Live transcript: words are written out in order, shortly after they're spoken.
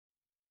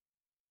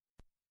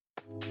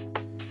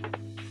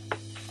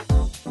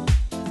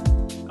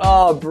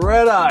Oh,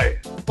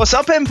 Bretto. What's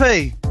up,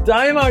 MP?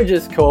 Damo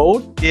just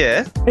called.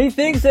 Yeah. He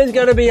thinks there's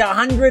going to be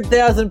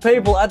 100,000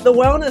 people at the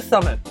Wellness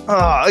Summit.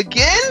 Oh,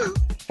 again?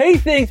 He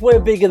thinks we're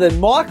bigger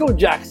than Michael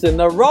Jackson,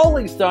 the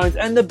Rolling Stones,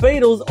 and the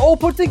Beatles all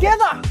put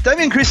together.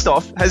 Damien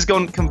Christoph has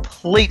gone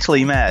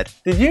completely mad.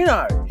 Did you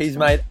know he's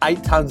made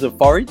 8 tons of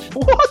forage?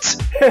 What?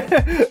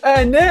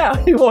 And now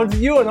he wants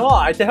you and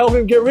I to help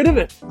him get rid of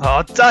it.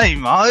 Oh,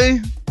 Damo.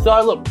 So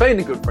look, being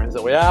the good friends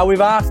that we are, we've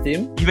asked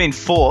him. You mean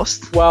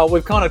forced? Well,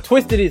 we've kind of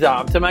twisted his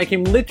arm to make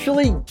him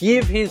literally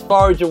give his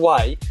forage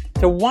away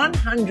to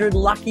 100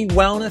 lucky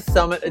Wellness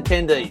Summit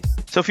attendees.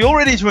 So if you're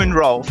ready to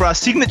enrol for our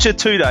signature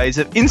 2 days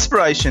of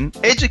inspiration,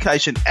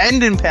 education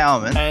and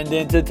empowerment... And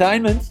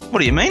entertainment. What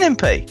do you mean,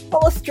 MP?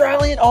 Well,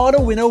 Australian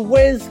Idol winner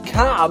Wes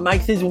Carr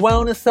makes his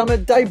Wellness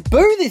Summit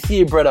debut this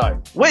year,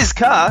 Bretto. Wes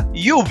Carr,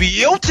 you'll be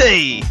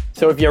guilty!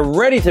 So if you're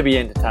ready to be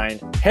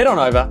entertained, head on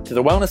over to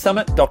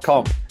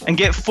thewellnesssummit.com. And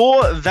get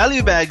 4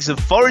 value bags of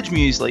forage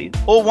muesli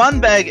or 1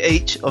 bag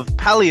each of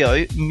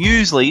paleo,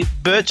 muesli,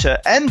 bircher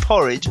and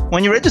porridge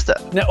when you register.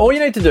 Now, all you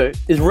need to do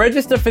is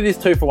register for this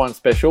 2-for-1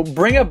 special,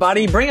 bring a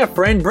buddy, bring a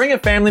friend, bring a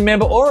family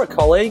member or a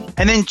colleague.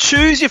 And then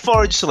choose your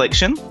forage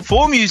selection,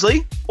 4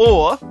 muesli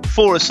or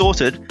 4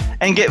 assorted,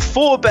 and get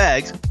 4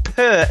 bags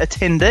per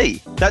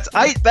attendee. That's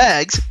 8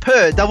 bags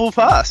per double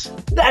pass.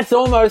 That's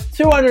almost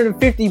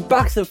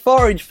 $250 of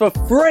forage for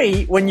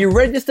free when you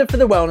register for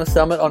the Wellness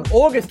Summit on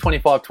August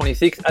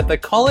 25-26 at the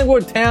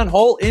Collingwood Town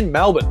Hall in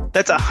Melbourne.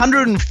 That's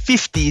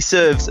 150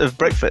 serves of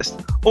breakfast.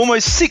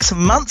 Almost 6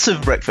 months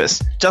of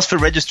breakfast just for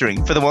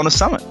registering for the Wellness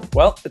Summit.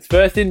 Well, it's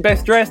first in,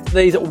 best dressed.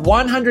 These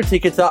 100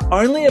 tickets are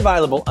only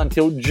available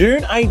until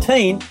June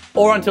 18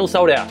 or until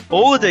sold out.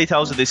 All the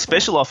details of this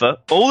special offer,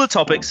 all the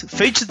topics,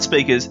 featured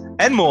speakers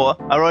and more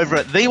are over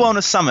at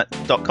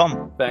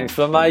thewellnesssummit.com. Thanks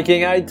for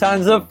making 8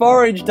 tons of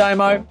forage,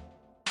 Damo.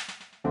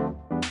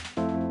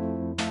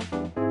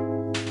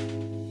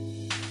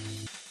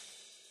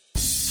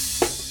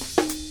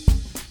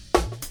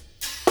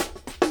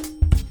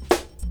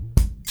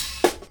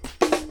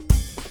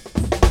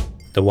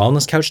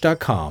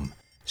 TheWellnessCouch.com,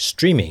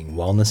 streaming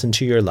wellness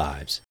into your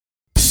lives.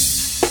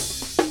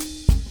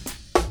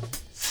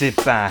 Sit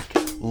back,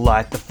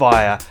 light the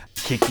fire,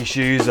 kick your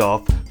shoes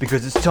off,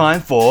 because it's time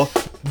for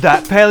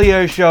That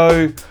Paleo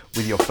Show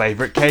with your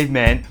favourite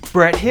caveman,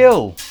 Brett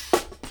Hill.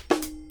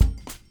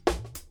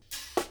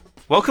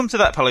 Welcome to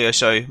That Paleo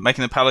Show,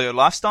 making the paleo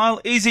lifestyle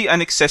easy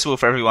and accessible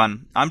for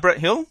everyone. I'm Brett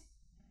Hill.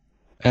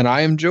 And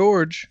I am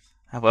George.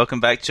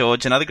 Welcome back,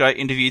 George. Another great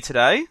interview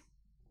today.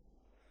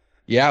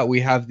 Yeah, we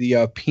have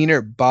the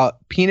peanut butter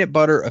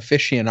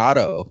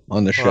aficionado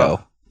on the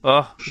show.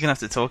 Oh, we're going to have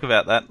to talk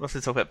about that. We'll have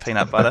to talk about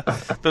peanut butter.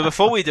 But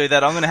before we do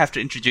that, I'm going to have to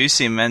introduce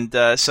him. And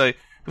so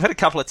we've had a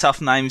couple of tough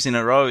names in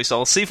a row, so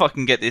I'll see if I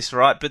can get this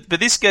right. But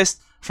this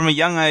guest, from a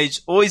young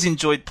age, always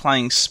enjoyed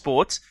playing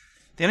sports.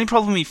 The only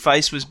problem he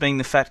faced was being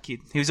the fat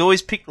kid. He was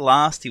always picked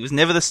last. He was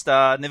never the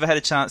star, never had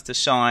a chance to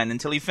shine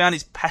until he found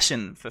his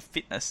passion for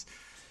fitness.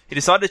 He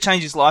decided to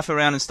change his life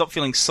around and stop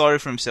feeling sorry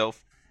for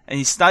himself. And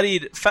he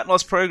studied fat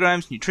loss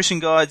programs, nutrition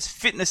guides,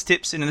 fitness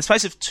tips, and in the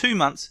space of 2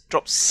 months,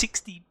 dropped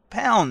 60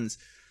 pounds.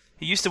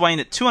 He used to weigh in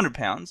at 200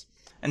 pounds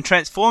and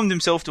transformed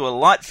himself to a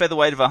light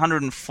featherweight of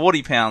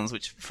 140 pounds,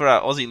 which for our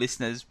Aussie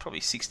listeners,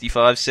 probably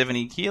 65,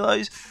 70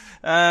 kilos.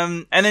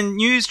 And then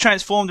news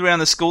transformed around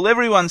the school.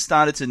 Everyone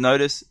started to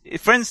notice.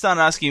 Friends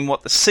started asking him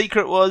what the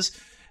secret was.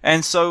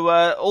 And so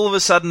all of a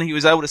sudden he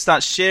was able to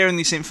start sharing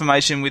this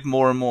information with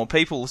more and more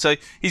people. So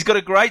he's got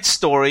a great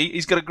story.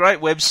 He's got a great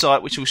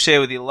website, which we'll share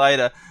with you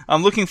later.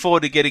 I'm looking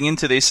forward to getting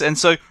into this. And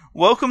so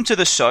welcome to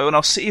the show. And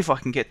I'll see if I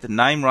can get the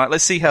name right.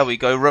 Let's see how we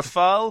go.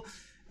 Rafal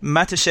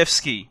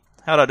Matashevsky.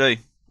 How'd I do?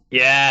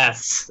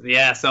 Yes,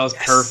 that was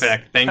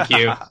perfect. Thank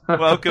you.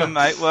 Welcome,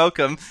 mate.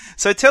 Welcome.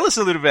 So tell us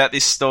a little about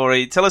this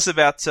story. Tell us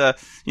about,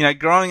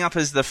 growing up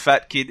as the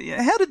fat kid.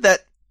 How did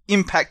that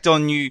impact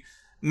on you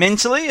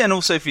mentally and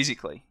also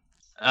physically?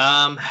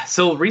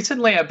 So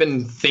recently I've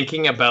been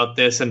thinking about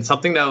this, and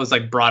something that was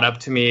brought up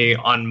to me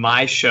on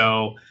my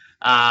show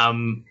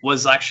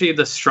was actually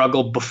the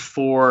struggle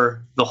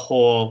before the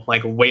whole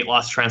weight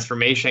loss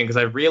transformation, because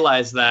I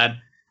realized that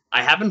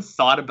I haven't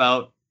thought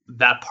about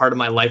that part of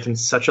my life in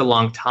such a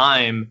long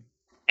time,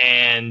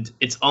 and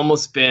it's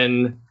almost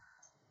been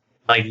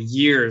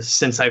years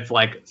since I've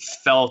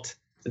felt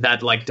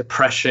that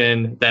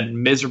depression, that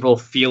miserable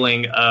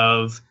feeling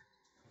of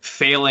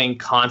failing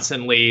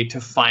constantly to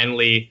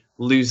finally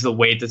lose the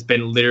weight that's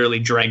been literally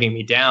dragging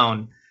me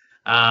down.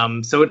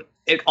 So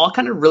it all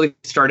kind of really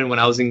started when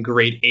I was in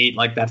grade 8,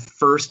 that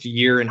first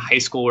year in high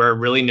school, where I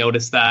really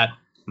noticed that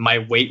my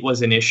weight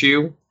was an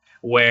issue,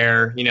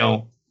 where,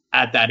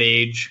 at that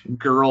age,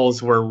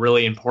 girls were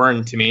really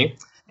important to me.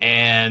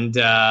 And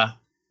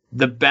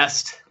the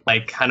best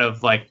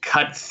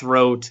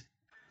cutthroat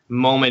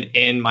moment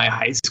in my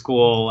high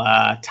school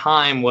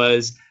time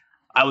was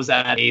I was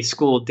at a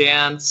school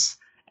dance,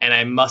 and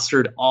I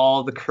mustered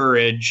all the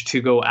courage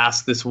to go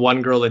ask this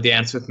one girl to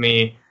dance with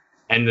me.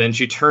 And then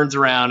she turns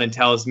around and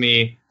tells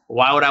me,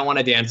 "Why would I want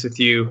to dance with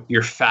you?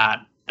 You're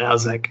fat." And I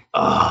was like,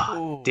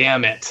 oh,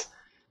 damn it.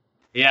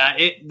 Yeah,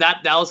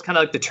 that was kind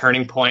of like the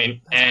turning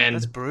point, and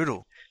That's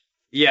brutal.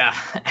 yeah,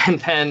 and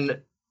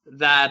then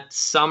that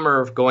summer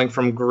of going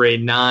from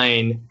grade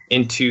 9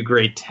 into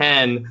grade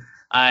 10,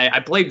 I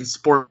played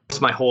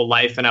sports my whole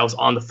life, and I was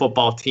on the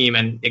football team.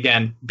 And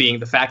again, being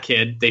the fat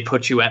kid, they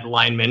put you at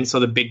linemen, so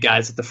the big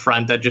guys at the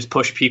front that just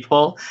push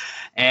people.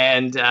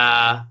 And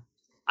I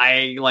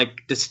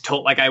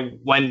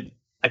went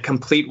a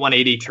complete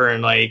 180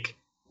 turn. Like,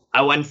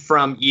 I went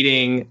from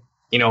eating,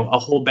 a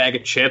whole bag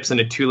of chips and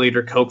a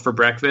 2-liter Coke for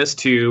breakfast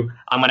to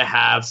I'm gonna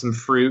have some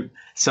fruit,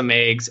 some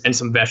eggs, and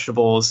some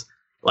vegetables.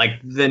 Like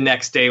the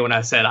next day when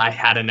I said I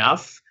had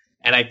enough.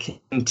 And I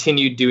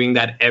continued doing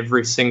that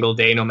every single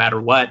day, no matter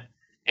what.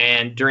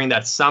 And during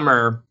that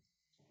summer,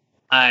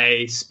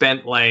 I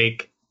spent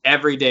like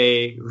every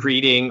day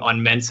reading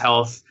on Men's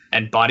Health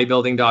and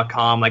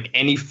bodybuilding.com, like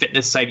any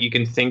fitness site you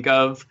can think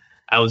of.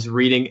 I was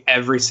reading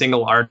every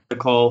single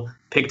article,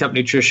 picked up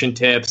nutrition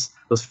tips,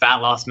 those fat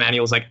loss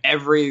manuals, like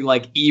every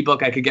like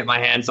ebook I could get my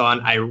hands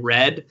on, I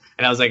read.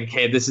 And I was like,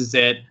 okay, this is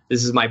it.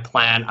 This is my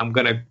plan. I'm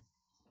going to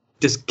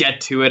just get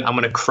to it. I'm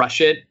going to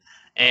crush it.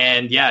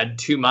 And yeah, in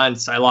 2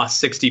 months, I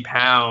lost 60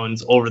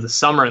 pounds over the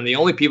summer. And the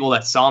only people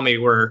that saw me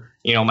were,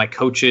 my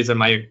coaches and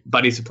my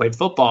buddies who played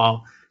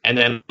football. And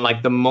then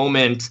like the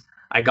moment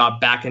I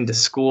got back into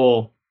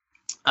school,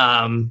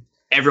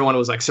 everyone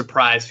was like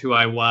surprised who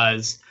I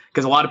was,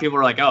 because a lot of people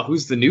were like, oh,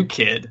 who's the new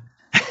kid?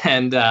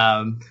 And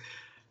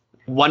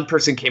one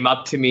person came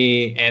up to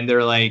me and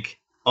they're like,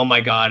 oh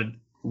my God,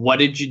 what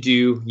did you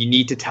do? You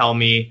need to tell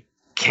me.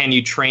 Can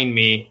you train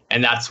me?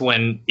 And that's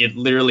when it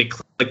literally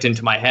clicked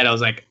into my head. I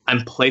was like,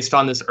 I'm placed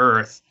on this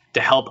earth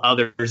to help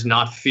others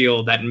not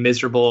feel that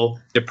miserable,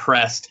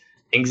 depressed,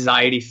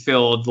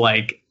 anxiety-filled,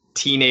 like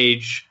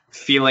teenage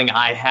feeling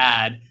I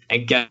had,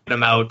 and get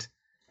them out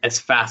as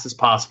fast as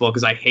possible,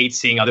 because I hate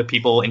seeing other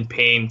people in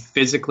pain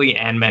physically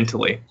and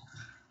mentally.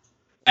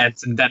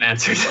 That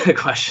answered the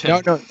question.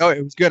 No,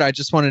 it was good. I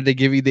just wanted to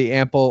give you the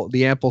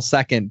ample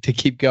second to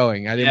keep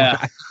going. I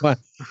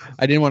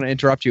didn't want to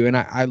interrupt you. And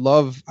I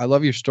love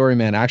your story,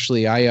 man.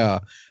 Actually,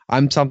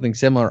 I'm something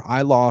similar.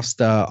 I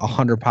lost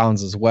 100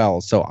 pounds as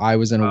well. So I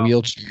was in a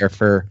wheelchair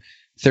for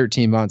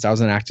 13 months. I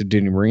was an active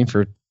duty Marine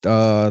for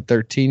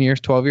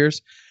 12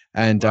 years,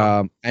 and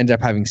ended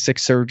up having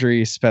 6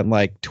 surgeries, spent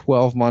like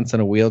 12 months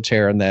in a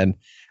wheelchair, and then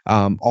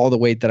all the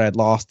weight that I'd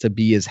lost to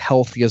be as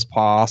healthy as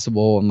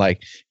possible and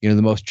like, the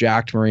most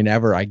jacked Marine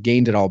ever, I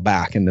gained it all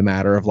back in the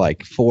matter of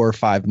like 4 or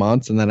 5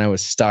 months. And then I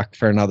was stuck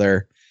for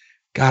another,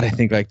 I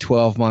think like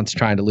 12 months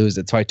trying to lose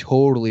it. So I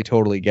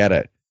totally get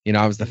it.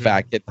 I was the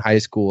fat kid in high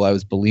school. I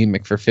was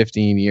bulimic for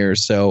 15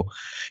 years. So,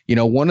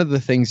 one of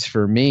the things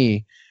for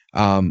me,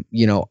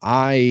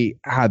 I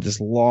had this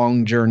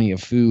long journey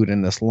of food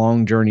and this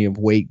long journey of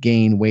weight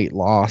gain, weight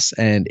loss,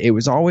 and it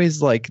was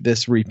always like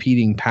this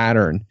repeating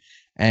pattern.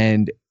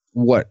 And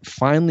what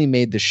finally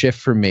made the shift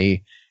for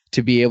me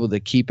to be able to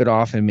keep it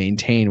off and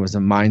maintain was a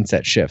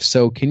mindset shift.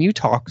 So can you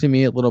talk to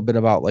me a little bit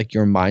about like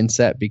your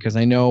mindset? Because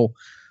I know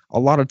a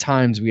lot of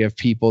times we have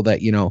people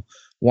that,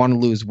 want to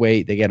lose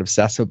weight. They get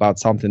obsessive about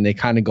something. They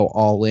kind of go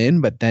all in,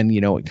 but then,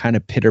 it kind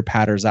of pitter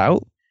patters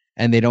out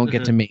and they don't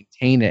get to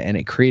maintain it. And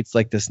it creates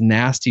like this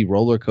nasty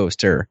roller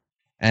coaster.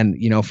 And,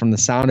 from the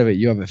sound of it,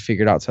 you have it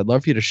figured out. So I'd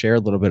love for you to share a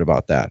little bit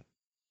about that.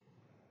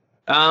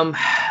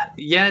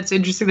 Yeah, it's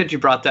interesting that you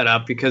brought that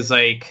up, because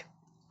like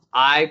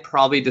I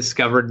probably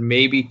discovered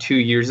maybe 2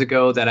 years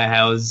ago that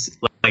I was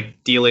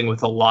like dealing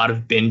with a lot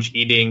of binge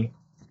eating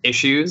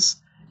issues.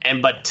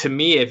 But to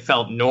me, it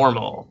felt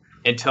normal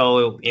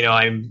until,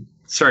 I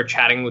started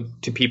chatting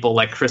to people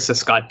like Krista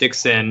Scott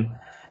Dixon,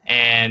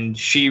 and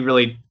she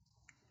really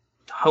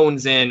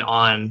hones in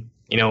on,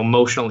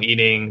 emotional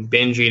eating,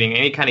 binge eating,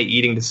 any kind of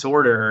eating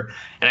disorder.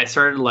 And I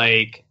started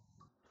like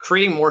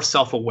creating more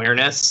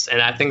self-awareness.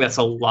 And I think that's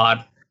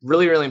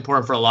really, really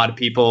important for a lot of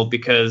people,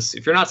 because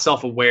if you're not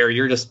self-aware,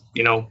 you're just,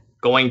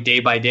 going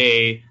day by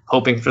day,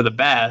 hoping for the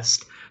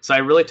best. So I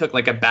really took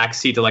like a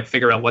backseat to like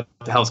figure out what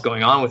the hell's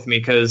going on with me.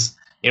 Because,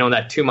 in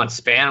that 2-month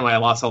span when I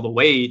lost all the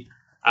weight,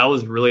 I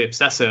was really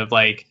obsessive.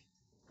 Like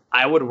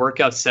I would work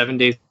out 7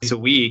 days a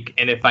week.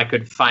 And if I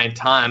could find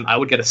time, I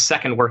would get a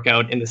second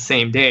workout in the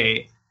same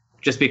day,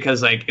 just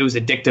because like it was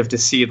addictive to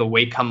see the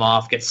weight come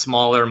off, get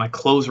smaller. My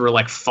clothes were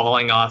like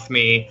falling off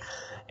me.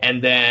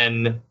 And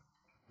then,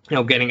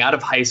 getting out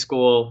of high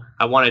school,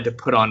 I wanted to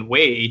put on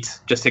weight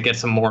just to get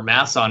some more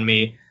mass on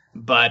me.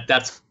 But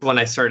that's when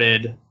I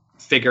started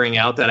figuring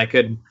out that I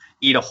could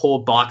eat a whole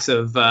box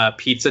of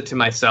pizza to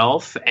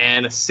myself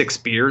and 6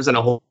 beers and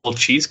a whole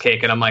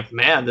cheesecake. And I'm like,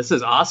 man, this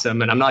is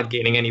awesome. And I'm not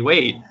gaining any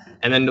weight.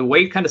 And then the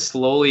weight kind of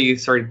slowly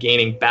started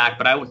gaining back,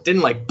 but I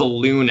didn't like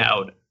balloon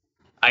out.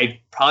 I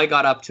probably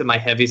got up to my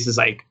heaviest is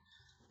like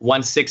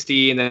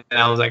 160. And then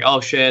I was like, oh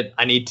shit,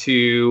 I need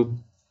to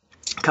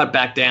cut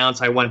back down.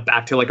 So I went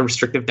back to like a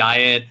restrictive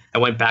diet. I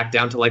went back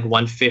down to like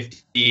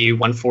 150,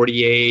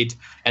 148.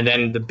 And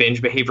then the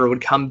binge behavior would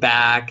come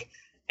back.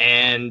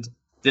 And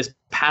this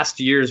past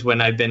years when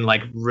I've been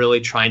like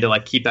really trying to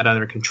like keep that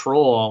under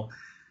control,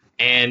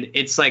 and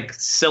it's like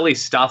silly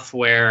stuff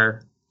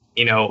where,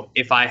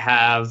 if I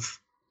have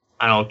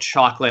I don't know,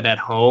 chocolate at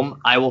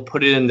home, I will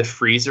put it in the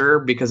freezer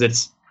because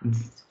it's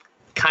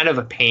kind of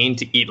a pain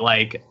to eat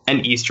like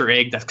an Easter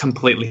egg that's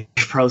completely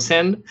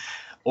frozen.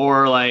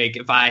 Or like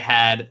if I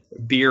had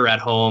beer at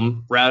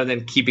home, rather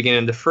than keeping it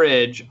in the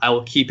fridge, I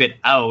will keep it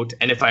out.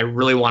 And if I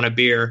really want a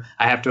beer,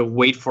 I have to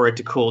wait for it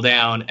to cool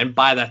down. And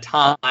by that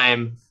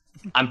time,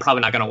 I'm probably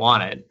not going to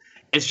want it.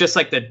 It's just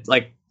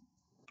like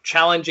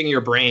challenging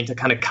your brain to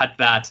kind of cut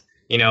that,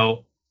 you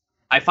know.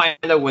 I find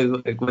that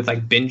with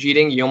like binge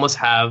eating, you almost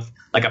have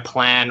like a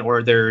plan,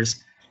 or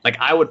there's like,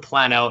 I would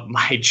plan out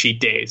my cheat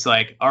days.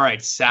 Like, all right,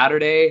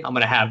 Saturday, I'm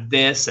going to have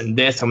this and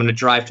this. I'm going to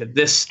drive to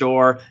this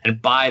store and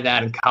buy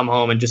that and come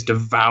home and just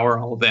devour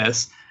all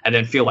this and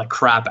then feel like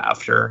crap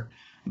after.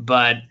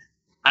 But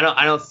I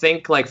don't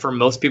think like for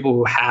most people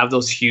who have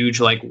those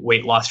huge like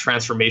weight loss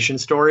transformation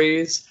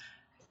stories,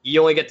 you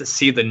only get to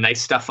see the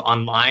nice stuff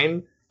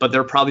online, but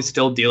they're probably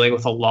still dealing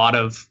with a lot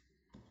of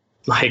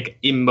like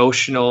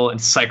emotional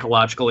and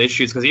psychological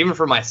issues. Because even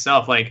for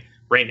myself, like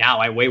right now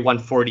I weigh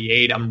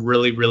 148, I'm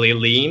really, really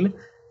lean,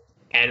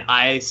 and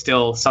I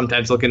still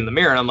sometimes look in the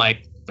mirror and I'm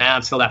like, nah,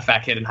 I'm still that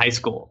fat kid in high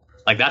school.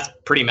 Like, that's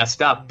pretty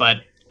messed up. But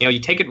you know, you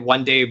take it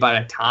one day by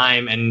a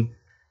time, and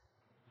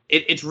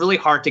it's really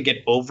hard to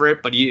get over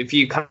it. But if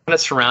you kind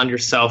of surround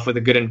yourself with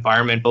a good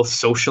environment, both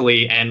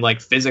socially and like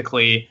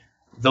physically,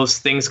 those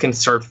things can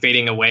start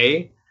fading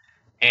away.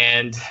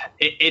 And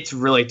it's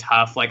really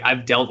tough. Like,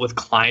 I've dealt with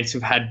clients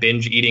who've had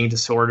binge eating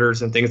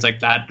disorders and things like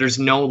that. There's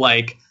no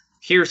like,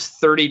 here's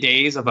 30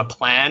 days of a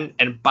plan,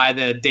 and by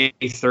the day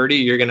 30,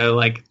 you're going to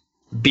like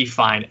be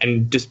fine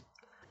and just,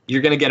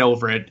 you're going to get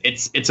over it.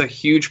 It's a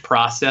huge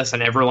process,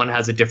 and everyone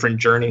has a different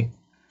journey.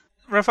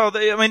 Raphael,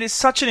 I mean, it's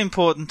such an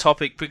important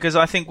topic, because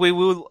I think there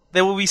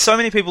will be so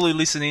many people who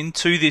listen in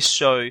to this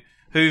show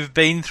who've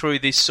been through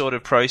this sort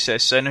of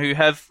process and who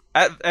have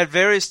at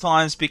various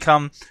times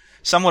become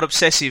somewhat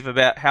obsessive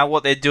about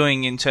what they're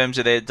doing in terms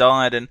of their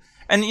diet.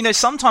 And you know,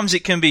 sometimes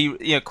it can be,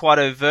 you know, quite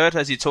overt,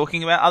 as you're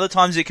talking about. Other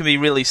times it can be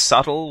really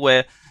subtle,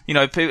 where, you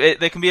know,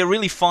 there can be a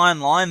really fine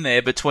line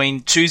there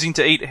between choosing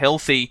to eat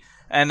healthy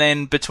and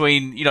then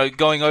between, you know,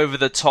 going over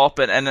the top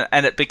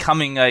and it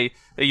becoming a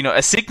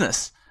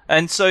sickness.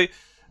 And so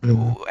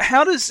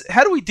how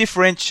do we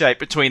differentiate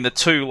between the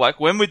two? Like,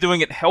 when we're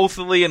doing it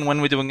healthily and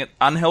when we're doing it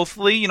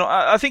unhealthily? You know,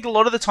 I think a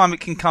lot of the time it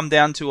can come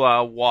down to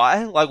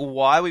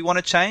why we want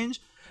to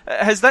change.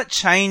 Has that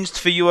changed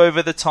for you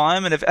over the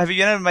time? And have you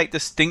been able to make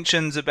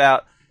distinctions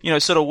about, you know,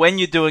 sort of when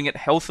you're doing it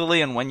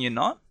healthily and when you're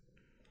not?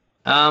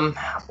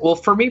 Well,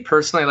 for me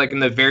personally, like in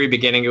the very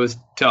beginning, it was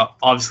to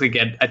obviously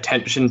get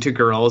attention to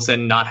girls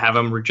and not have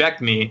them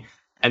reject me.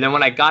 And then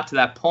when I got to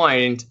that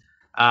point,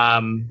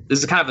 this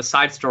is kind of a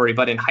side story,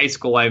 but in high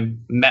school, I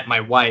met my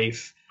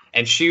wife,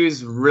 and she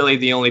was really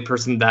the only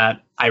person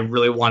that I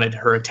really wanted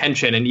her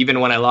attention. And even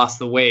when I lost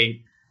the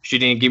weight, she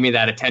didn't give me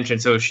that attention.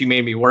 So she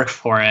made me work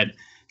for it.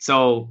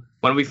 So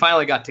when we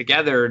finally got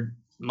together,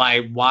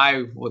 my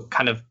why was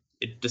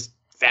it just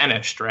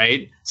vanished,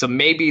 right? So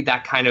maybe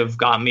that kind of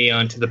got me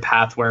onto the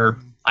path where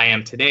I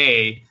am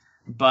today.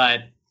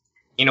 But,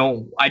 you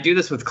know, I do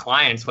this with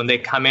clients when they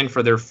come in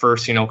for their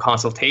first, you know,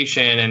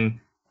 consultation, and,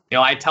 you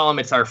know, I tell them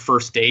it's our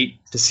first date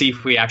to see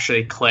if we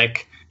actually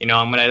click. You know,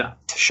 I'm going to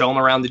show them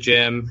around the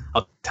gym.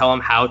 I'll tell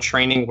them how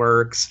training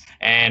works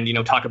and, you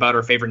know, talk about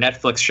our favorite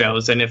Netflix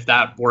shows. And if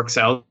that works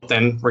out,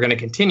 then we're going to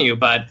continue.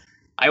 But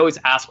I always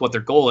ask what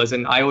their goal is,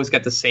 and I always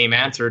get the same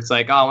answer. It's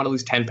like, oh, I want to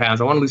lose 10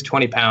 pounds. I want to lose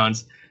 20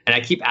 pounds. And I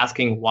keep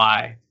asking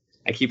why.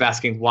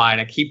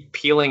 And I keep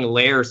peeling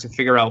layers to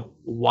figure out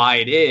why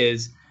it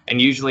is. And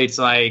usually it's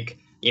like,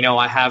 you know,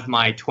 I have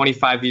my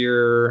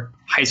 25-year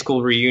high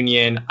school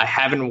reunion. I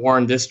haven't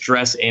worn this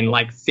dress in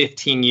like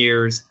 15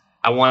 years.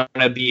 I want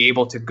to be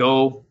able to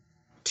go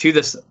to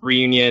this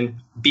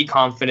reunion, be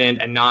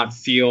confident, and not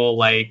feel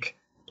like,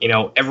 you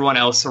know, everyone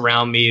else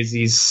around me is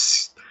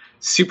these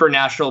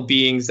supernatural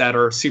beings that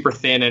are super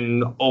thin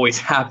and always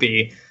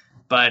happy.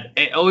 But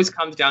it always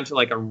comes down to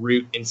like a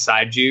root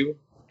inside you.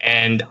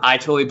 And I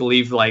totally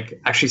believe like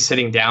actually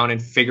sitting down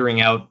and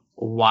figuring out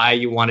why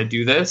you want to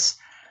do this.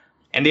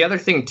 And the other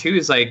thing too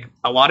is like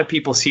a lot of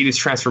people see these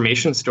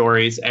transformation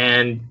stories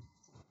and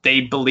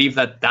they believe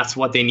that that's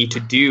what they need to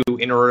do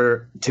in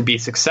order to be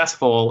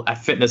successful at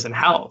fitness and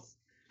health.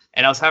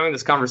 And I was having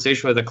this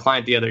conversation with a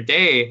client the other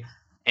day,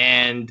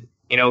 and,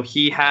 you know,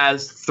 he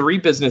has 3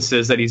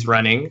 businesses that he's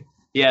running.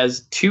 He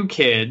has 2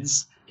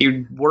 kids.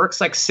 He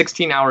works like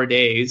 16-hour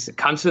days,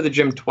 comes to the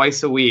gym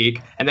twice a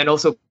week, and then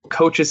also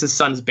coaches his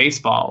son's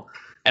baseball.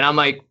 And I'm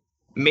like,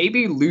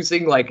 maybe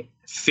losing like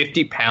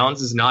 50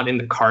 pounds is not in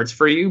the cards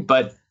for you,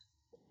 but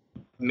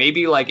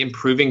maybe like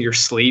improving your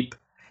sleep,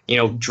 you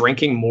know,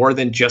 drinking more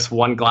than just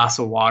 1 glass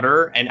of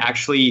water and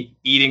actually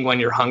eating when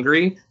you're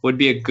hungry would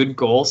be a good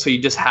goal. So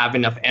you just have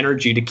enough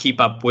energy to keep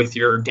up with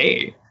your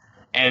day.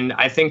 And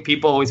I think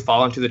people always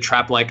fall into the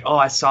trap like, oh,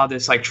 I saw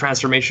this like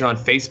transformation on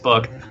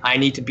Facebook, I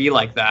need to be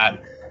like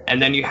that.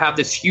 And then you have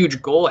this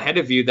huge goal ahead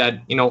of you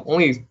that, you know,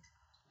 only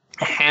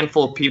a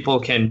handful of people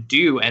can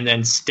do and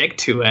then stick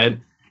to it.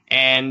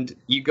 and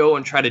you go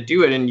and try to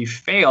do it and you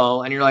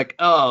fail and you're like,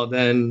 oh,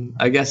 then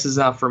I guess it's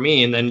not for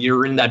me. And then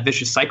you're in that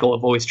vicious cycle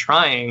of always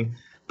trying,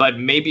 but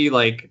maybe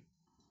like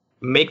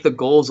make the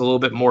goals a little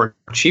bit more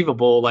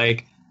achievable.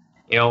 Like,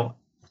 you know,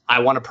 I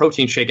want a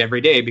protein shake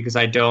every day because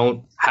I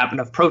don't have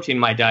enough protein in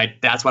my diet.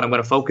 That's what I'm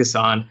going to focus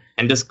on,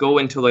 and just go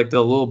into like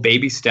the little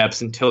baby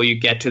steps until you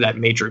get to that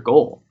major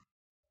goal.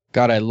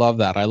 God, I love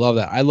that. I love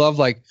that. I love,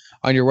 like,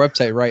 on your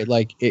website, right?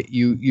 Like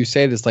you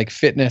say this, like,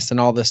 fitness and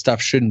all this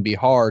stuff shouldn't be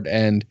hard.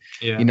 And,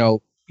 you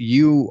know,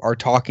 you are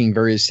talking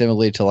very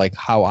similarly to like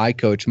how I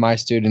coach my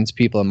students,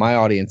 people in my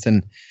audience.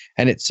 And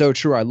it's so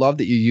true. I love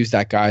that you use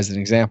that guy as an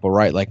example,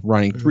 right? Like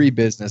running 3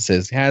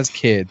 businesses, has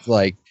kids,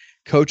 like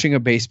coaching a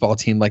baseball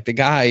team. Like the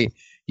guy,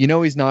 you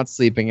know, he's not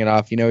sleeping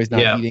enough. You know, he's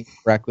not eating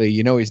correctly.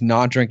 You know, he's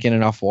not drinking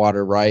enough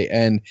water, right?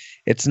 And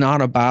it's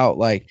not about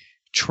like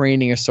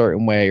training a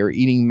certain way or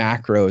eating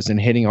macros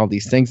and hitting all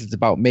these things. It's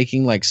about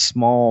making like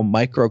small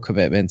micro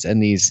commitments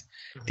and these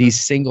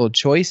single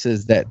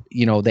choices that,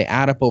 you know, they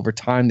add up over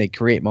time. They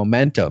create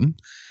momentum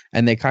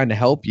and they kind of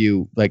help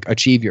you like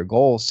achieve your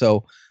goals.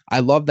 So I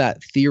love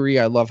that theory.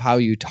 I love how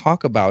you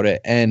talk about it.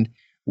 And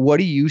what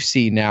do you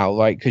see now?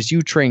 Like, because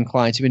you train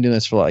clients, you've been doing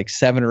this for like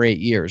 7 or 8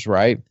 years,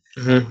 right?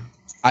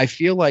 I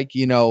feel like,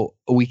 you know,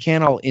 we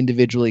can't all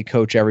individually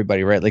coach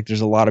everybody, right? Like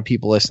there's a lot of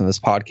people listening to this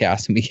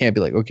podcast and we can't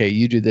be like, okay,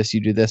 you do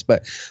this.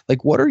 But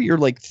like, what are your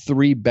like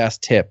 3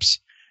 best tips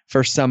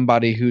for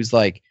somebody who's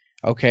like,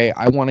 okay,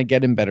 I want to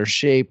get in better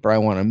shape, or I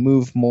want to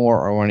move more,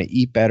 or I want to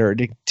eat better,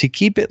 to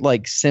keep it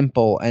like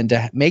simple and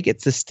to make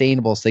it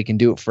sustainable so they can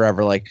do it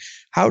forever? Like,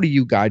 how do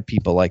you guide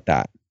people like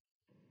that?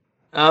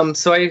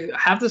 So I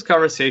have this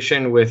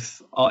conversation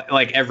with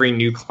like every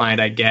new client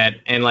I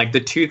get, and like the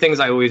 2 things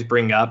I always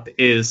bring up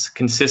is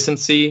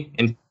consistency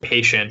and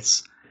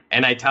patience.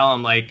 And I tell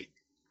them like,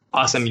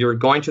 awesome, you're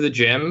going to the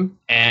gym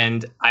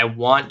and I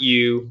want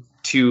you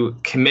to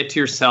commit to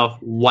yourself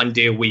 1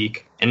 day a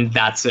week, and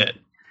that's it.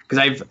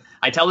 Because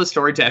I tell this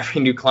story to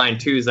every new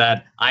client too, is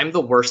that I'm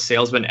the worst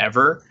salesman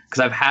ever, because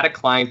I've had a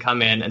client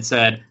come in and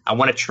said, I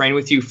want to train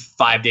with you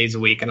 5 days a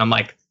week. And I'm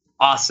like,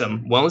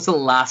 awesome. When was the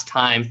last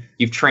time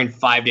you've trained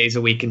 5 days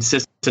a week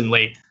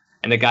consistently?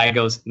 And the guy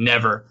goes,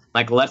 never.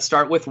 Like, let's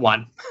start with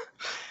 1.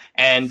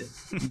 And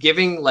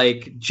giving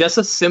like just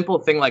a simple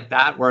thing like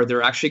that where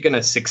they're actually going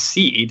to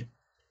succeed,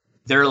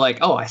 they're like,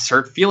 oh, I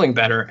start feeling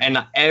better.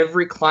 And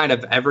every client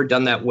I've ever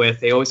done that with,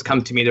 they always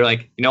come to me. They're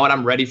like, you know what?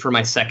 I'm ready for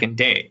my 2nd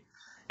day.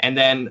 And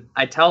then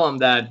I tell them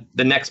that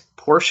the next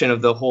portion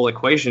of the whole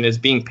equation is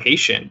being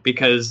patient,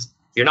 because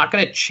you're not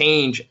going to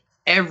change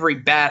every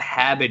bad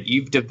habit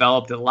you've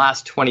developed the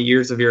last 20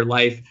 years of your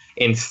life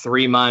in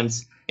 3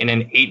 months, in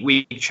an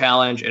 8-week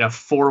challenge, in a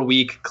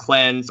 4-week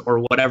cleanse, or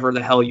whatever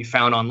the hell you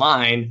found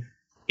online.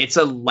 It's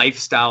a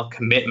lifestyle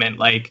commitment.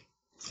 Like,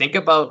 think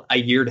about a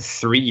year to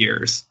 3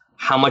 years,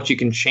 how much you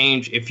can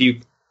change if you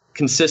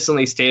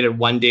consistently stayed at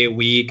 1 day a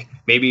week.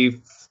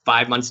 Maybe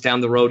 5 months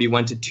down the road, you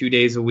went to 2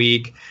 days a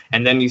week,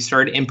 and then you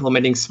started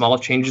implementing small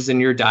changes in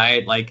your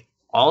diet. Like,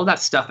 all of that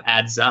stuff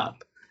adds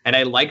up. And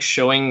I like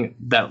showing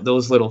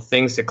those little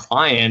things to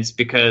clients,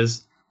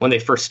 because when they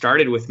first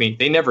started with me,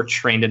 they never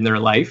trained in their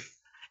life.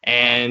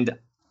 And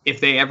if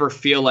they ever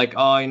feel like,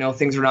 oh, you know,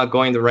 things are not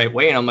going the right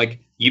way, and I'm like,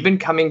 you've been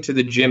coming to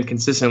the gym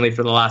consistently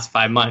for the last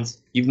 5 months.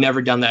 You've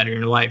never done that in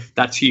your life.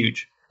 That's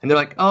huge. And they're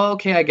like, oh,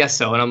 okay, I guess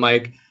so. And I'm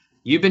like,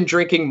 you've been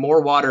drinking more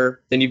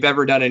water than you've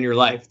ever done in your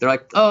life. They're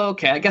like, oh,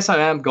 okay, I guess I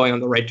am going in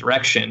the right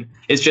direction.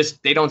 It's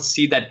just they don't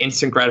see that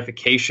instant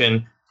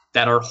gratification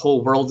that our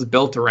whole world is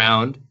built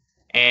around.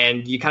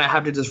 And you kind of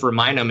have to just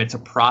remind them it's a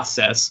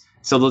process.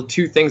 So the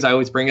 2 things I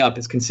always bring up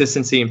is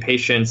consistency and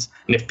patience.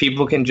 And if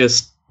people can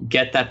just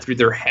get that through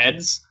their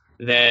heads,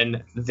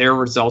 then their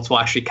results will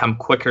actually come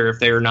quicker if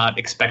they're not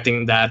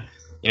expecting that,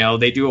 you know,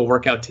 they do a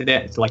workout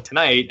today, like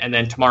tonight, and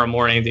then tomorrow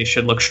morning they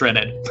should look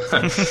shredded.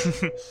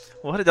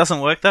 What? It doesn't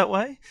work that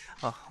way?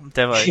 Oh,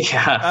 Devo.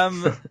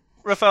 Yeah.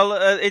 Raphael,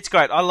 it's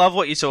great. I love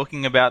what you're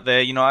talking about there.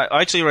 You know,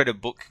 I actually read a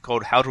book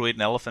called How to Eat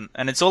an Elephant,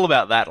 and it's all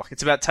about that. Like,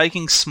 it's about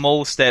taking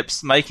small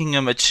steps, making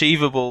them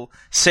achievable,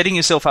 setting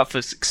yourself up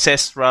for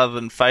success rather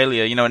than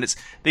failure. You know, and it's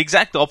the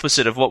exact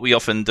opposite of what we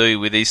often do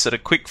with these sort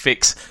of quick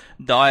fix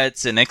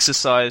diets and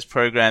exercise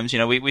programs. You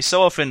know, we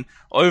so often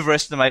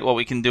overestimate what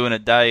we can do in a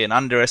day and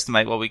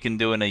underestimate what we can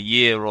do in a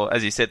year, or,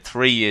 as you said,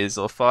 3 years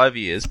or 5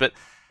 years. But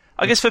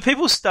I guess for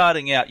people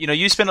starting out, you know,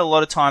 you spend a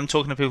lot of time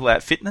talking to people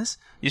about fitness.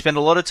 You spend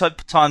a lot of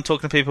time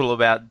talking to people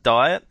about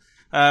diet.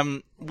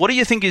 What do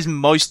you think is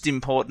most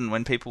important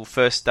when people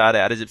first start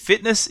out? Is it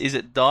fitness? Is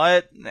it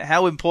diet?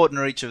 How important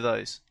are each of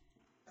those?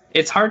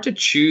 It's hard to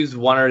choose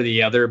one or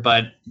the other,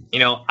 but, you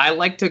know, I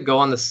like to go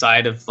on the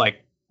side of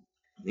like,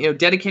 you know,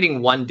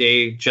 dedicating 1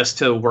 day just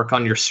to work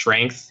on your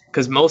strength,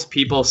 because most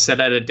people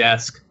sit at a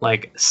desk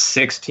like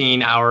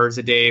 16 hours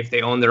a day if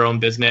they own their own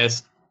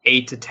business,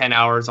 8 to 10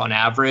 hours on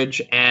average.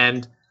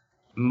 And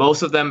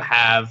most of them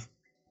have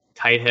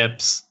tight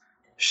hips,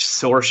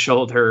 sore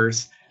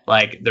shoulders,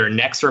 like their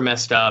necks are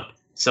messed up.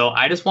 So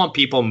I just want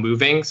people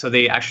moving so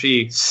they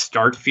actually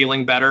start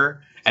feeling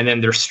better. and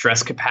then their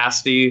stress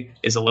capacity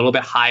is a little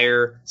bit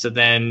higher. So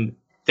then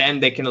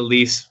they can at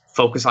least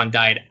focus on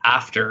diet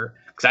after.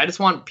 Because I just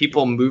want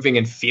people moving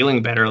and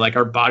feeling better. Like,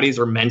 our bodies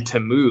are meant to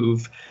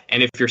move.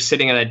 And if you're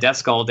sitting at a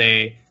desk all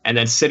day and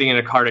then sitting in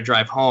a car to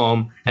drive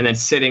home and then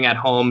sitting at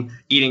home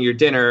eating your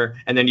dinner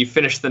and then you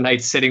finish the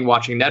night sitting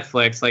watching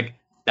Netflix, like,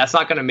 that's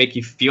not going to make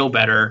you feel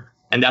better.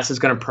 And that's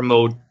just going to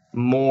promote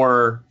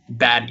more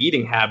bad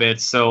eating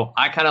habits. So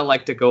I kind of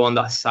like to go on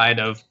the side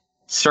of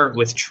start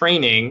with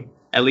training.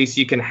 At least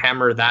you can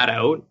hammer that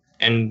out,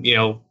 and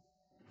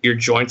your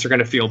joints are going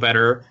to feel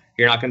better.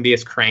 You're not going to be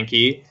as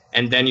cranky,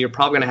 and then you're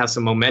probably going to have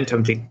some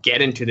momentum to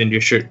get into the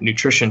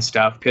nutrition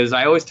stuff. Because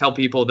I always tell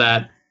people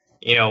that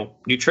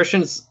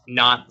nutrition's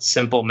not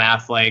simple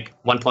math like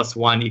 1 +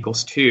 1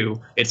 =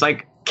 2. It's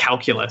like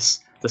calculus,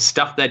 the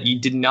stuff that you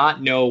did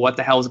not know what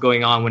the hell is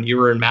going on when you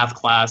were in math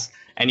class,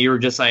 and you were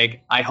just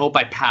like, I hope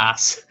I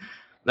pass.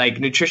 Like,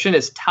 nutrition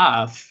is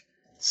tough,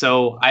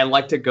 so I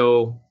like to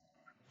go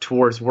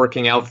towards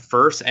working out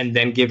first and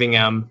then giving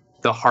them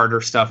the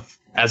harder stuff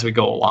as we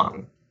go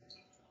along.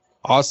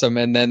 Awesome.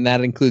 And then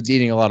that includes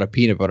eating a lot of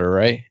peanut butter,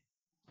 right?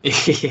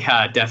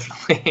 Yeah,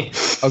 definitely.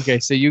 Okay,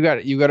 so you got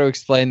to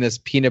explain this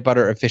peanut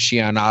butter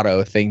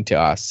aficionado thing to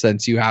us,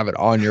 since you have it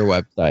on your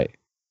website.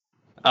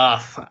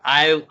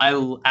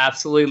 I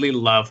absolutely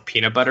love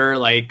peanut butter.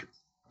 Like,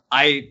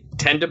 I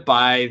tend to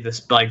buy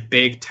this like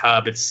big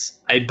tub. It's,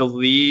 I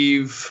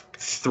believe,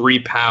 3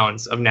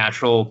 pounds of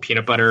natural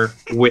peanut butter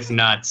with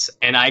nuts,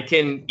 and I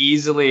can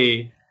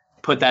easily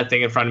put that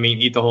thing in front of me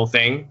and eat the whole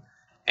thing.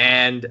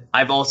 And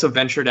I've also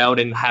ventured out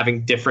in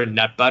having different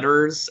nut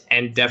butters,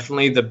 and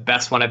definitely the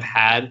best one I've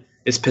had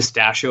is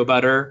pistachio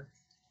butter,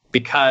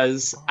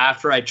 because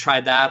after I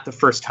tried that the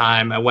first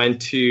time, I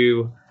went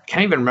to, I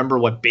can't even remember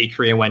what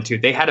bakery I went to.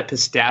 They had a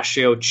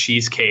pistachio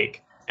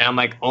cheesecake, and I'm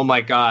like, oh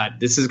my God,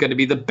 this is going to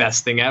be the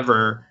best thing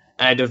ever.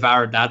 And I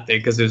devoured that thing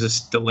because it was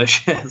just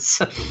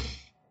delicious.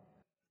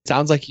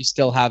 Sounds like you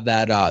still have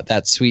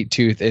that sweet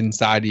tooth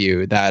inside of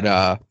you.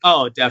 That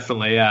oh,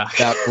 definitely, yeah.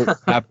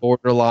 that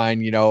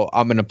borderline,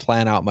 I'm gonna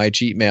plan out my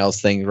cheat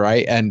meals thing,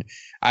 right? And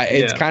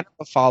it's kind of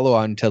a follow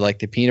on to like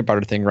the peanut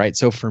butter thing, right?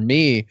 So for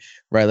me,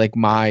 right, like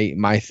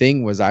my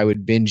thing was I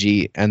would binge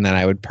eat and then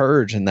I would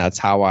purge, and that's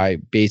how I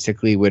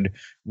basically would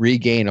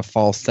regain a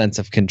false sense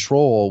of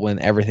control when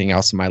everything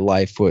else in my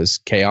life was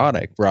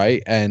chaotic,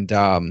 right? And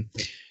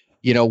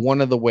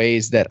one of the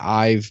ways that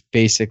I've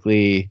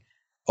basically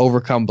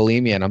overcome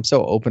bulimia, and I'm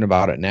so open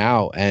about it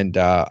now, and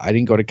I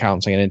didn't go to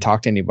counseling, I didn't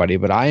talk to anybody,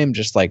 but I am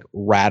just like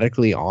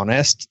radically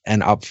honest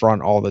and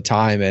upfront all the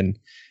time. And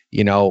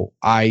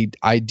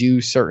I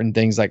do certain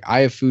things, like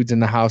I have foods in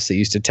the house that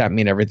used to tempt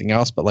me and everything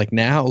else, but like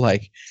now,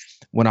 like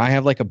when I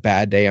have like a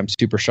bad day, I'm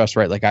super stressed,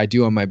 right? Like I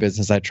do on my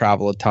business, I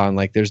travel a ton,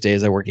 like there's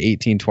days I work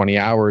 18-20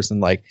 hours,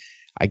 and like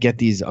I get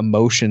these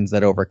emotions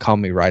that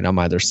overcome me, right? I'm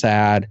either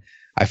sad,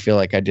 I feel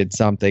like I did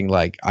something,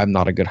 like I'm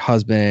not a good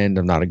husband,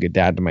 I'm not a good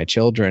dad to my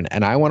children,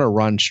 and I want to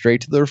run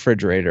straight to the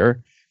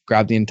refrigerator,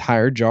 grab the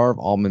entire jar of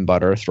almond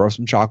butter, throw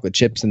some chocolate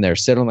chips in there,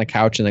 sit on the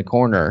couch in the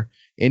corner,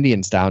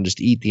 Indian style, and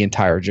just eat the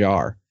entire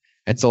jar.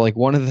 And so like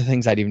one of the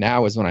things I do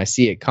now is when I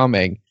see it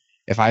coming,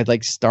 if I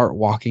like start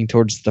walking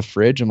towards the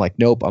fridge, I'm like,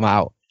 nope, I'm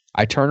out.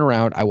 I turn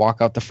around, I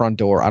walk out the front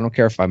door. I don't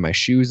care if I have my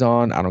shoes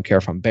on, I don't care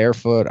if I'm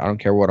barefoot, I don't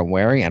care what I'm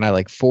wearing, and I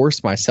like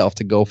force myself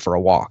to go for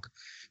a walk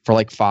for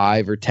like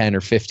 5 or 10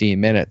 or 15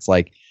 minutes,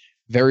 like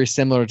very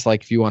similar to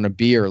like if you want a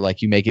beer,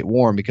 like you make it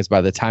warm, because by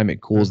the time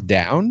it cools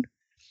down,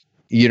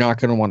 you're not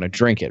going to want to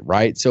drink it,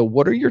 right? So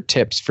what are your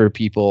tips for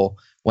people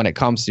when it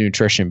comes to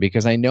nutrition?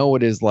 Because I know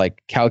it is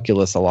like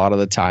calculus a lot of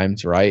the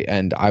times, right?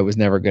 And I was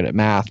never good at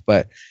math,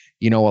 but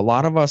a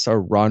lot of us are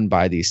run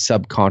by these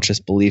subconscious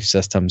belief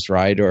systems,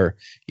 right? Or,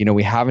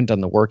 we haven't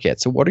done the work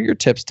yet. So what are your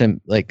tips to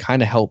like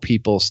kind of help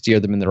people steer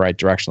them in the right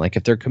direction? Like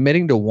if they're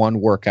committing to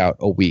one workout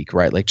a week,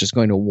 right? Like just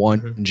going to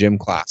one gym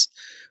class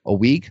a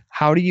week,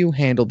 how do you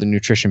handle the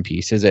nutrition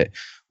piece? Is it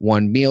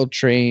one meal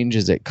change?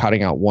 Is it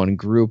cutting out one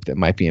group that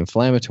might be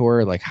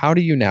inflammatory? Like how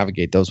do you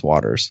navigate those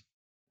waters?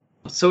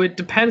 So it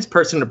depends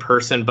person to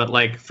person, but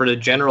like for the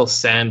general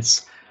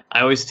sense, I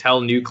always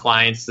tell new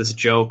clients this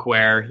joke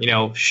where,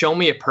 show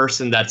me a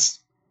person that's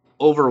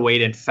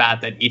overweight and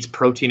fat that eats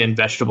protein and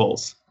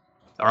vegetables.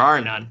 There are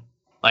none.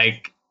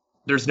 Like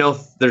there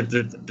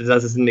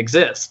doesn't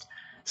exist.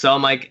 So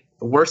I'm like,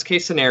 worst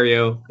case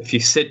scenario, if you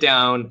sit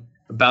down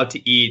about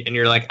to eat and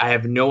you're like, I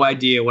have no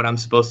idea what I'm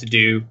supposed to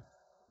do,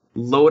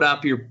 load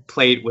up your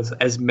plate with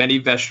as many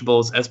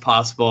vegetables as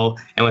possible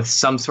and with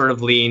some sort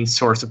of lean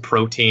source of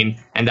protein.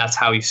 And that's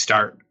how you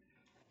start.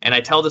 And I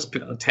tell this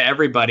to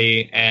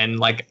everybody, and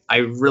like I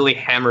really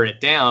hammer it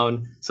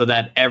down so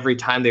that every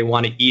time they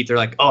want to eat, they're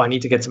like, oh, I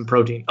need to get some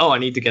protein. Oh, I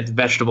need to get the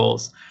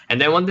vegetables.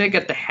 And then when they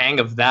get the hang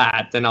of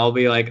that, then I'll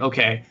be like,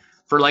 okay,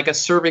 for like a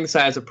serving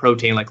size of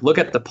protein, like look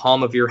at the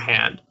palm of your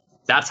hand.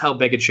 That's how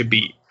big it should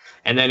be.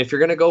 And then if you're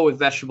going to go with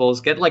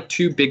vegetables, get like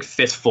 2 big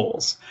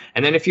fistfuls.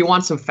 And then if you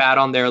want some fat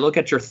on there, look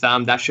at your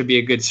thumb. That should be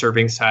a good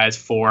serving size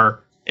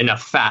for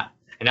enough fat.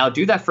 And I'll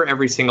do that for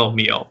every single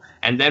meal.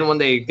 And then when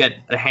they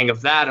get the hang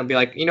of that, I'll be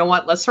like, you know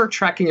what, let's start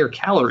tracking your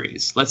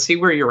calories. Let's see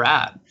where you're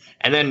at.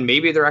 And then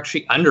maybe they're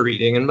actually under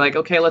eating and like,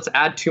 okay, let's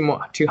add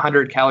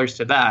 200 calories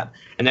to that.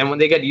 And then when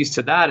they get used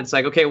to that, it's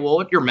like, okay, well,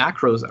 what your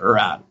macros are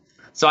at.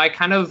 So I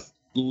kind of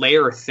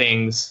layer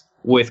things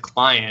with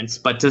clients,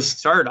 but to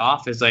start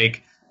off is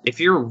like, if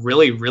you're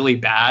really, really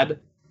bad,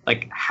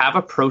 like have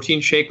a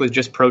protein shake with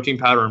just protein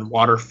powder and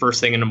water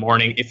first thing in the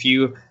morning. If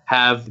you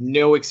have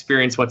no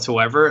experience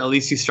whatsoever, at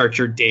least you start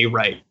your day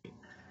right.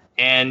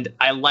 And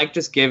I like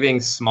just giving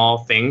small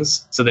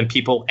things so then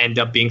people end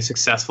up being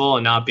successful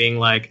and not being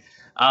like,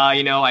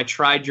 I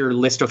tried your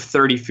list of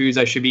 30 foods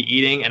I should be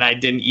eating and I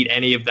didn't eat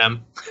any of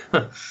them.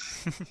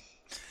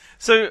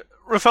 So,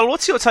 Rafael,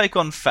 what's your take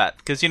on fat?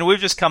 Because, we've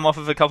just come off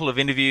of a couple of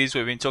interviews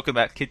where we've been talking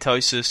about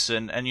ketosis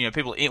and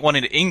people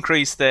wanting to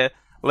increase their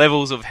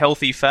levels of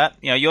healthy fat.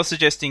 You're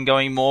suggesting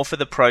going more for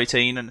the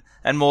protein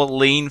and more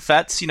lean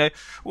fats.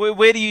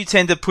 Where do you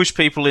tend to push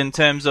people in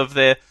terms of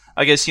their,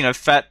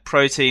 fat,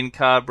 protein,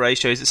 carb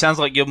ratios? It sounds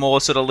like you're more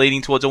sort of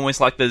leaning towards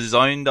almost like the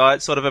zone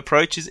diet sort of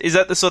approach. Is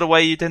that the sort of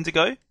way you tend to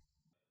go?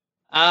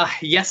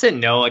 Yes and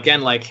no.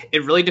 Again, like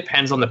it really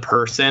depends on the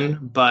person,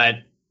 but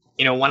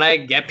when I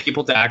get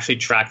people to actually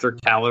track their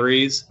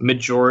calories,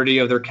 majority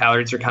of their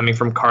calories are coming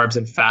from carbs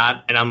and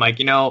fat. And I'm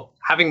like,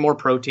 having more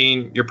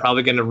protein, you're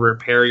probably going to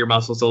repair your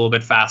muscles a little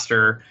bit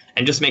faster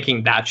and just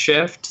making that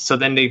shift. So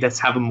then they just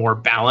have a more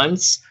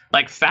balance.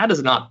 Like fat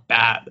is not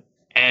bad.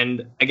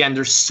 And again,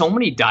 there's so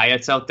many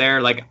diets out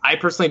there. Like I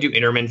personally do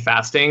intermittent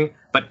fasting,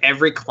 but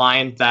every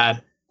client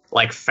that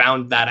like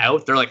found that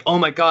out, they're like, oh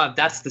my God,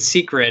 that's the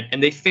secret.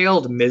 And they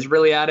failed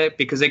miserably at it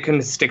because they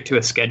couldn't stick to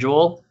a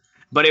schedule.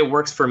 But it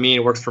works for me.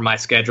 It works for my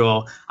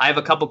schedule. I have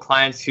a couple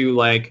clients who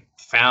like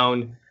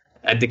found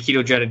the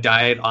ketogenic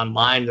diet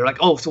online. They're like,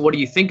 oh, so what do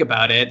you think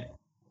about it?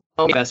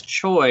 Oh, best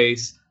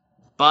choice.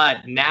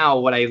 But now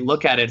when I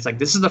look at it, it's like,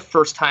 this is the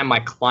first time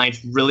my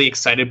client's really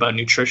excited about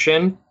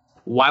nutrition.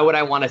 Why would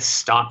I want to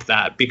stop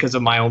that because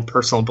of my own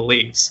personal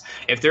beliefs?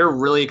 If they're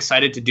really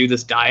excited to do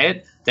this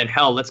diet, then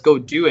hell, let's go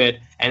do it.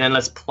 And then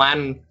let's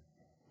plan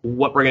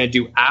what we're going to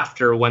do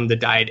after when the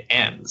diet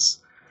ends.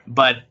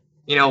 But,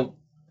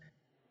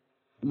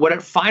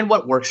 find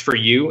what works for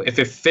you. If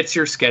it fits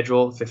your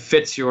schedule, if it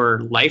fits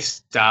your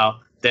lifestyle,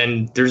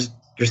 then there's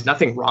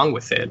nothing wrong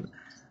with it.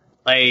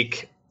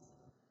 Like,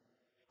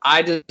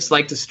 I just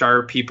like to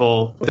start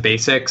people with the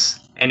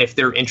basics. And if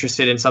they're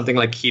interested in something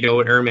like keto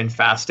and intermittent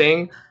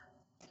fasting,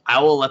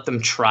 I will let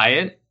them try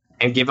it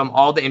and give them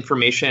all the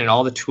information and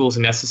all the tools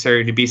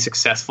necessary to be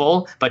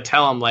successful. But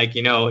tell them, like, if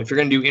you're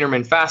going to do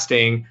intermittent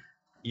fasting,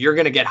 you're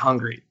going to get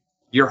hungry.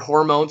 Your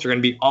hormones are going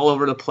to be all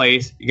over the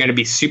place. You're going to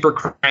be super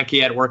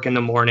cranky at work in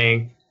the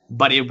morning,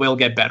 but it will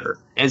get better.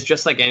 And it's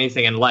just like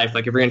anything in life.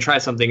 Like if you're going to try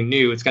something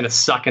new, it's going to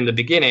suck in the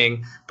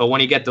beginning. But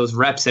when you get those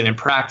reps in and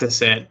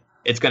practice it,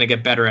 it's going to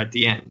get better at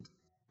the end.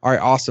 All right,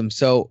 awesome.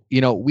 So,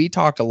 we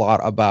talked a lot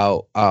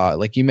about,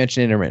 like you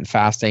mentioned intermittent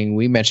fasting.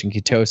 We mentioned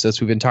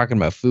ketosis. We've been talking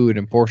about food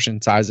and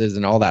portion sizes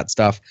and all that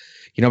stuff,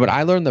 but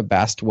I learn the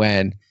best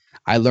when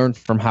I learn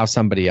from how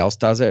somebody else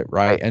does it,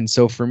 right? And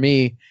so for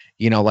me,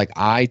 like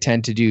I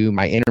tend to do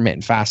my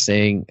intermittent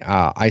fasting.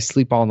 I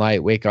sleep all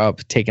night, wake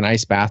up, take an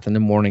ice bath in the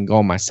morning, go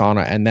in my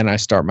sauna, and then I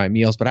start my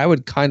meals. But I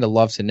would kind of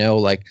love to know,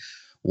 like,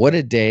 what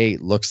a day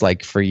looks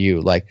like for you.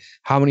 Like,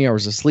 how many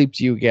hours of sleep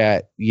do you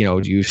get?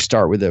 Do you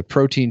start with a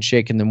protein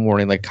shake in the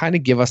morning? Like, kind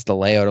of give us the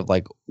layout of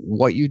like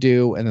what you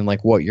do and then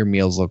like what your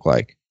meals look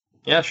like.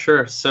 Yeah,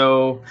 sure.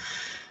 So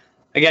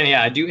again,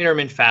 I do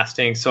intermittent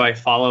fasting. So I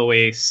follow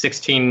a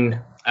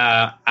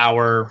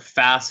 16-hour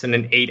fast and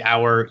an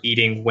 8-hour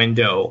eating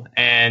window.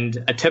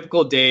 And a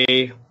typical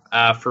day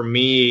for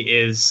me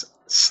is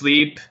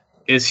sleep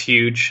is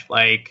huge.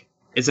 Like,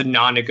 it's a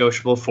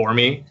non-negotiable for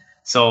me.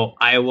 So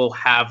I will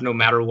have, no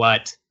matter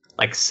what,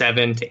 like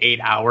 7 to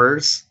 8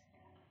 hours,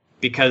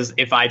 because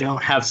if I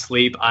don't have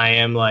sleep, I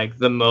am like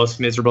the most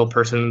miserable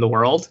person in the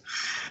world.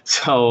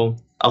 So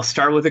I'll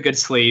start with a good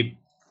sleep.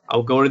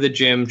 I'll go to the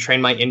gym,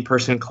 train my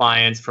in-person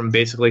clients from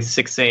basically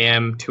 6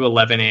 a.m. to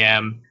 11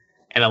 a.m.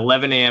 And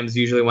 11 a.m. is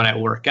usually when I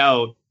work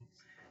out.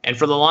 And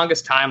for the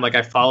longest time, like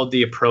I followed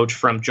the approach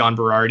from John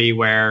Berardi,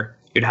 where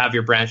you'd have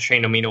your branched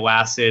chain amino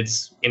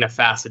acids in a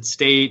fasted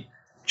state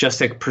just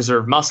to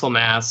preserve muscle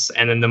mass.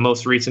 And then the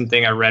most recent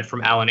thing I read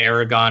from Alan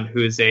Aragon,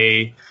 who is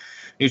a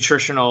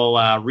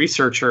nutritional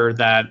researcher,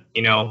 that,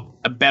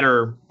 a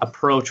better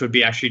approach would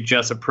be actually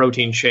just a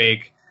protein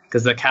shake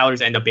because the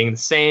calories end up being the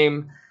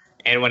same.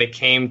 And when it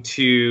came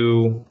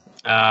to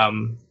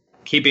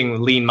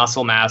keeping lean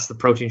muscle mass, the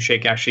protein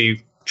shake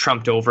actually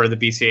trumped over the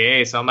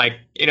BCAA. So I'm like,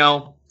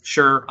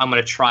 sure, I'm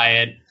going to try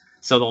it.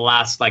 So the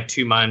last like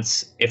 2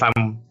 months, if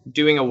I'm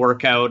doing a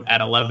workout at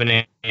 11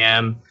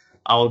 a.m.,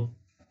 I'll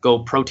go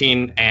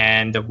protein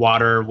and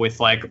water with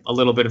like a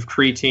little bit of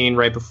creatine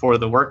right before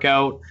the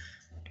workout.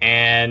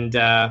 And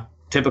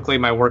typically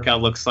my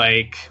workout looks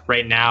like,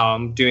 right now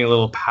I'm doing a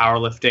little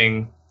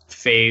powerlifting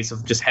phase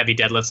of just heavy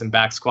deadlifts and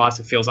back squats.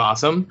 It feels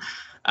awesome.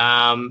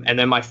 And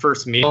then my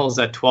first meal is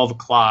at 12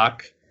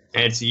 o'clock.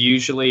 And it's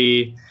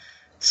usually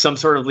some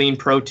sort of lean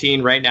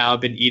protein. Right now I've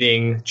been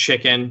eating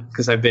chicken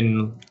because I've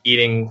been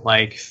eating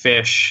like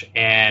fish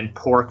and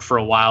pork for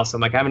a while. So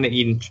I'm like, I haven't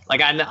eaten,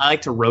 like I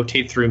like to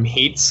rotate through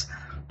meats,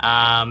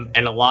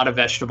 and a lot of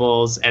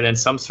vegetables, and then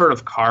some sort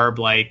of carb,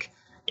 like,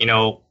 you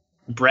know,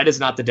 bread is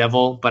not the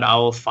devil, but I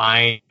will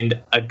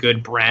find a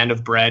good brand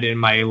of bread in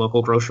my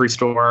local grocery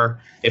store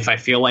if I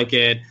feel like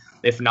it.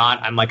 If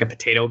not, I'm like a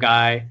potato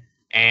guy.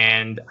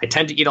 And I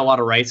tend to eat a lot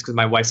of rice because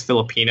my wife's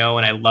Filipino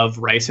and I love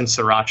rice and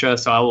sriracha.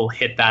 So I will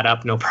hit that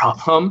up, no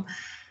problem.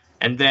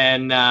 And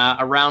then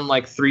around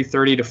like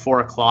 3:30 to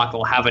 4 o'clock,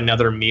 I'll have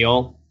another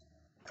meal.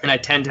 And I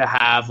tend to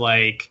have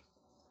like,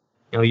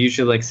 you know,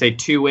 usually like say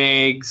 2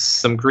 eggs,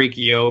 some Greek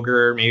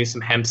yogurt, maybe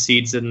some hemp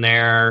seeds in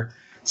there,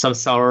 some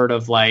sort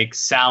of like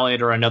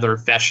salad or another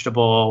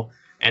vegetable.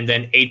 And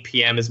then 8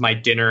 p.m. is my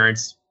dinner.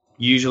 It's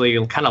usually,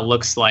 it kind of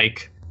looks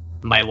like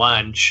my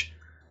lunch.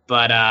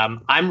 But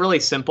I'm really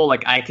simple.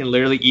 Like I can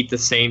literally eat the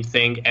same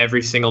thing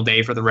every single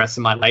day for the rest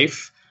of my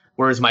life.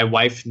 Whereas my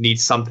wife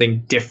needs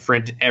something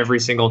different every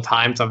single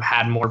time. So I've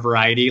had more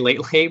variety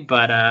lately.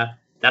 But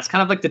that's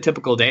kind of like the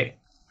typical day.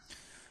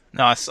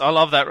 Nice. I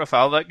love that,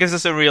 Rafael. That gives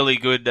us a really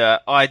good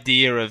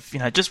idea of, you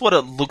know, just what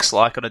it looks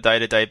like on a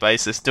day-to-day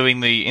basis, doing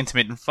the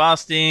intermittent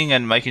fasting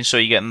and making sure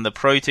you're getting the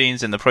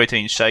proteins and the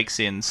protein shakes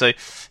in. So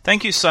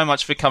thank you so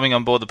much for coming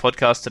on board the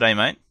podcast today,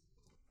 mate.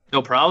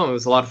 No problem. It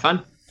was a lot of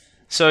fun.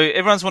 So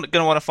everyone's going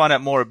to want to find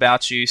out more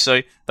about you.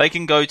 So they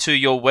can go to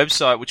your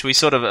website, which we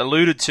sort of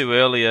alluded to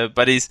earlier,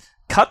 but is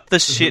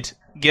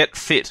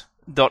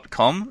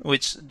cuttheshitgetfit.com,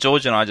 which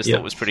George and I just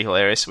thought was pretty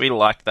hilarious. We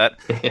liked that.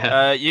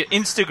 Yeah. Your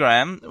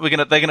Instagram,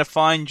 they're gonna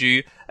find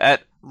you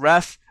at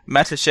Raf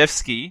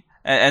Matashevsky,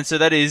 and so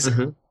that is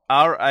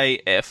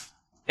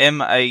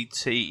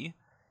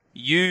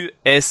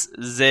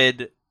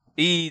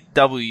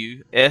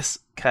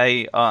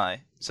RafMatUszewski.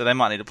 So they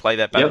might need to play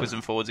that backwards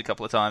and forwards a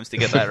couple of times to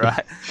get that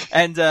right.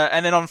 And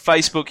then on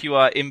Facebook, you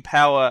are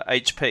Empower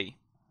HP.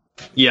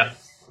 Yeah.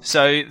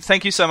 So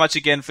thank you so much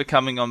again for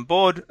coming on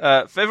board.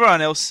 For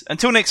everyone else,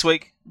 until next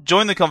week,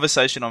 join the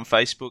conversation on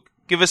Facebook.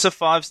 Give us a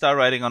 5-star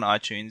rating on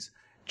iTunes.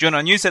 Join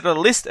our newsletter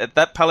list at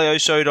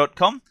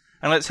thatpaleoshow.com.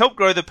 And let's help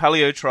grow the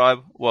paleo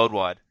tribe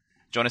worldwide.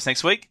 Join us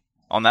next week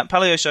on That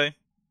Paleo Show.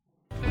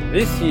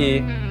 This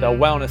year, the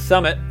Wellness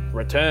Summit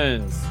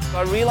returns.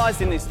 I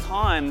realised in this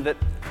time that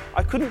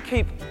I couldn't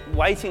keep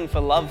waiting for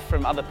love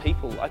from other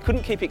people. I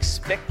couldn't keep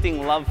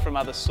expecting love from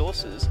other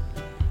sources.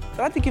 But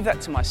I had to give that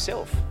to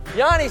myself.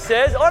 Yanni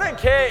says, I don't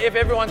care if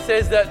everyone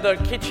says that the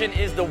kitchen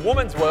is the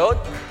woman's world.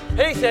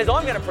 He says,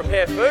 I'm going to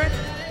prepare food.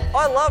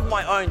 I love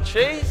my own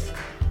cheese.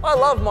 I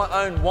love my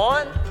own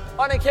wine.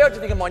 I don't care what you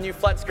think of my new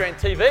flat screen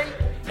TV.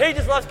 He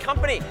just loves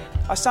company.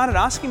 I started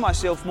asking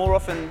myself more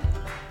often,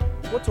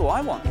 what do I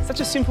want?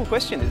 Such a simple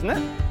question, isn't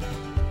it?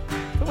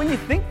 But when you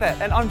think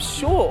that, and I'm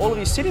sure all of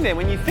you sitting there,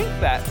 when you think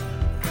that,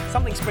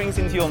 something springs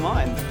into your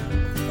mind.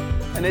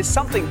 And there's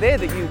something there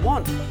that you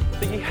want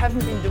that you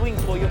haven't been doing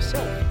for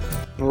yourself.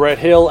 Brett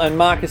Hill and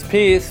Marcus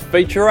Pearce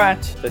feature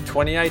at the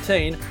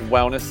 2018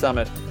 Wellness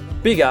Summit.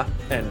 Bigger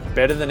and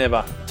better than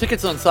ever.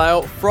 Tickets on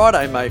sale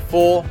Friday, May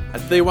 4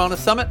 at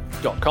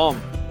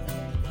thewellnesssummit.com.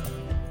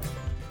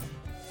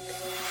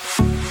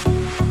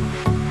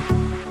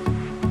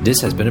 This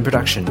has been a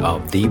production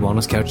of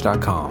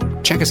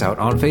TheWellnessCouch.com. Check us out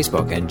on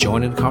Facebook and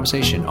join in the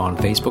conversation on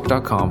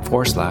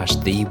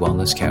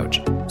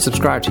Facebook.com/TheWellnessCouch.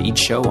 Subscribe to each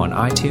show on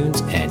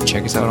iTunes and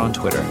check us out on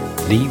Twitter.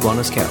 The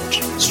Wellness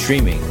Couch,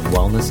 streaming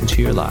wellness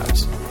into your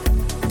lives.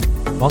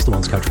 Whilst the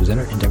Wellness Couch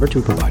presenter endeavored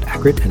to provide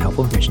accurate and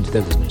helpful information to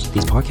their listeners,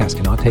 these podcasts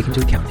cannot take into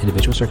account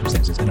individual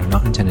circumstances and are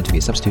not intended to be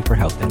a substitute for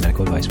health and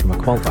medical advice from a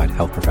qualified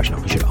health professional.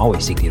 You should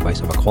always seek the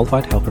advice of a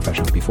qualified health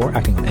professional before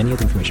acting on any of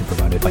the information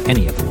provided by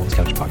any of the Wellness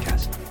Couch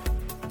podcasts.